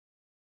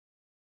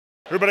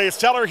Everybody, it's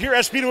Tyler here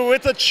at Speedway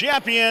with the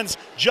champions,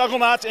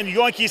 Jugglenauts and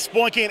Yoinky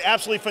Sploinkey. An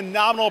absolutely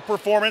phenomenal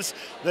performance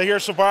here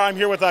so far. I'm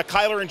here with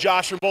Kyler and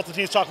Josh from both the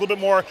teams. Talk a little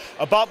bit more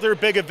about their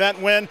big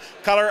event win.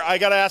 Kyler, I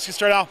got to ask you,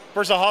 start out.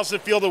 First of all, how does it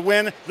feel to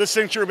win this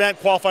signature event,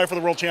 qualify for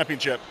the World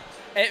Championship?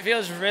 It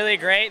feels really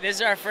great. This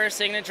is our first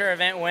signature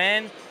event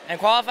win, and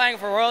qualifying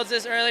for Worlds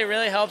this early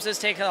really helps us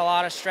take a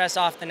lot of stress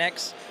off the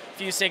next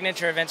few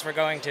signature events we're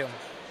going to.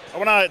 I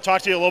want to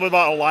talk to you a little bit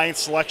about alliance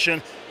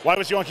selection. Why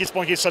was Yoinky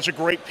Sploinkey such a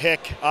great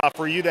pick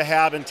for you to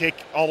have and take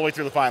all the way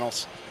through the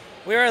finals?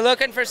 We were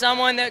looking for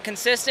someone that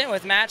consistent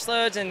with match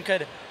loads and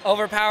could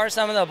overpower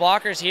some of the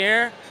blockers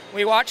here.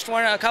 We watched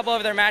a couple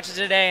of their matches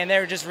today, and they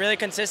were just really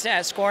consistent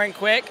at scoring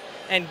quick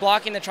and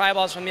blocking the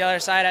tri-balls from the other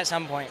side at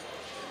some point.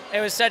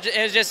 It was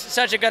just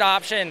such a good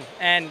option,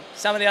 and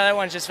some of the other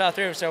ones just fell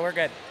through, so we're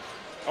good.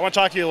 I want to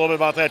talk to you a little bit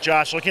about that,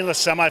 Josh. Looking at the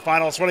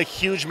semifinals, what a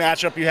huge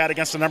matchup you had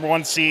against the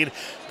 #1 seed.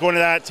 Going to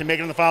that to make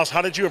it in the finals,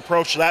 how did you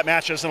approach that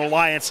match as an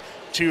alliance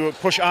to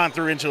push on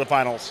through into the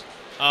finals?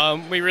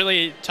 We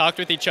really talked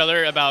with each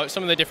other about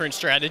some of the different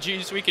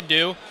strategies we could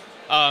do.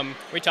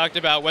 We talked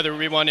about whether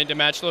we wanted to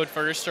match load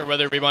first or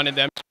whether we wanted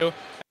them to.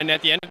 And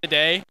at the end of the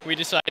day, we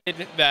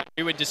decided that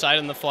we would decide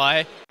on the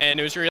fly, and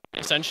it was really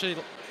essential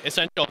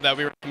that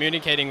we were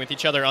communicating with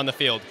each other on the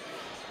field.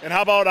 And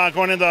how about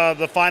going into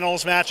the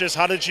finals matches?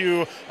 How did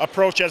you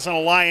approach as an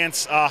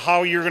alliance,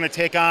 how you're going to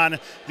take on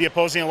the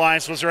opposing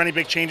alliance? Was there any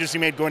big changes you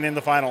made going into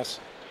the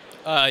finals?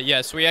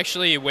 Yes, we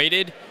actually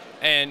waited,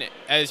 and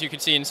as you can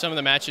see in some of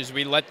the matches,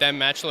 we let them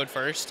match load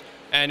first,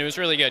 and it was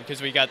really good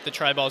because we got the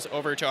tri-balls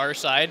over to our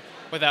side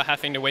without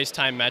having to waste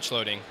time match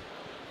loading.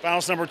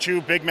 Finals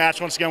 #2, big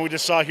match once again we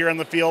just saw here on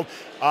the field.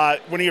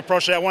 When you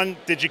approached that one,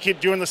 did you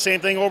keep doing the same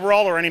thing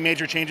overall, or any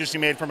major changes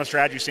you made from a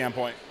strategy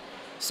standpoint?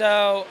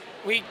 So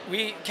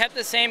we kept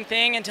the same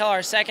thing until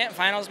our second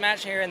finals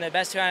match here in the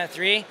best 2 out of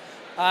 3.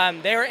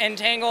 They were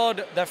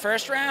entangled the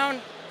first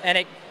round, and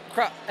it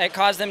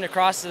caused them to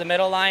cross to the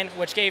middle line,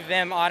 which gave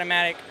them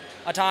automatic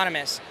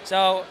autonomous.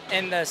 So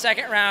in the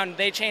second round,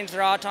 they changed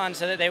their auton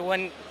so that they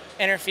wouldn't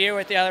interfere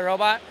with the other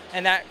robot,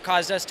 and that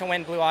caused us to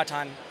win blue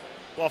auton.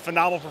 Well,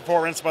 phenomenal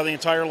performance by the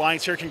entire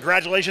alliance here.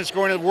 Congratulations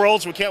going to the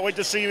Worlds. We can't wait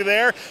to see you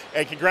there,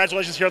 and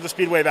congratulations here at the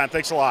Speedway event.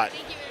 Thanks a lot.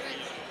 Thank you very much.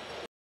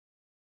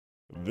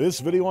 This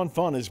video on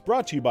fun is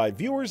brought to you by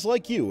viewers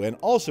like you and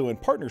also in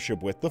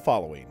partnership with the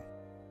following.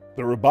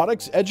 The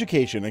Robotics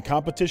Education and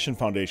Competition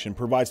Foundation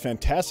provides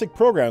fantastic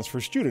programs for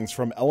students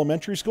from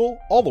elementary school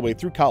all the way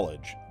through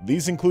college.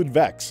 These include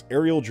VEX,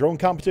 aerial drone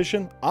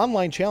competition,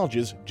 online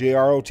challenges,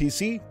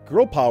 JROTC,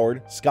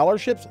 girl-powered,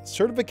 scholarships,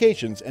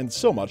 certifications, and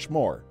so much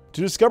more.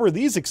 To discover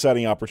these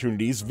exciting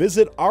opportunities,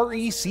 visit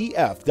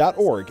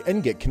recf.org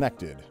and get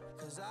connected.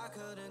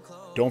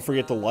 Don't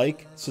forget to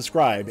like,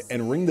 subscribe,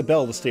 and ring the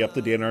bell to stay up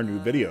to date on our new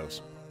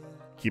videos.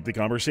 Keep the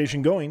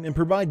conversation going and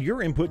provide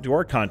your input to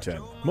our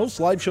content.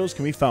 Most live shows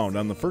can be found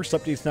on the First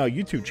Updates Now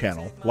YouTube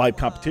channel, live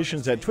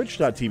competitions at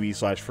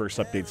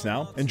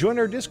twitch.tv/firstupdatesnow, and join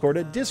our Discord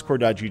at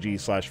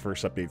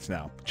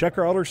discord.gg/firstupdatesnow. Check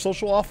our other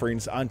social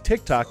offerings on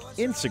TikTok,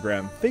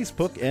 Instagram,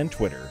 Facebook, and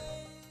Twitter.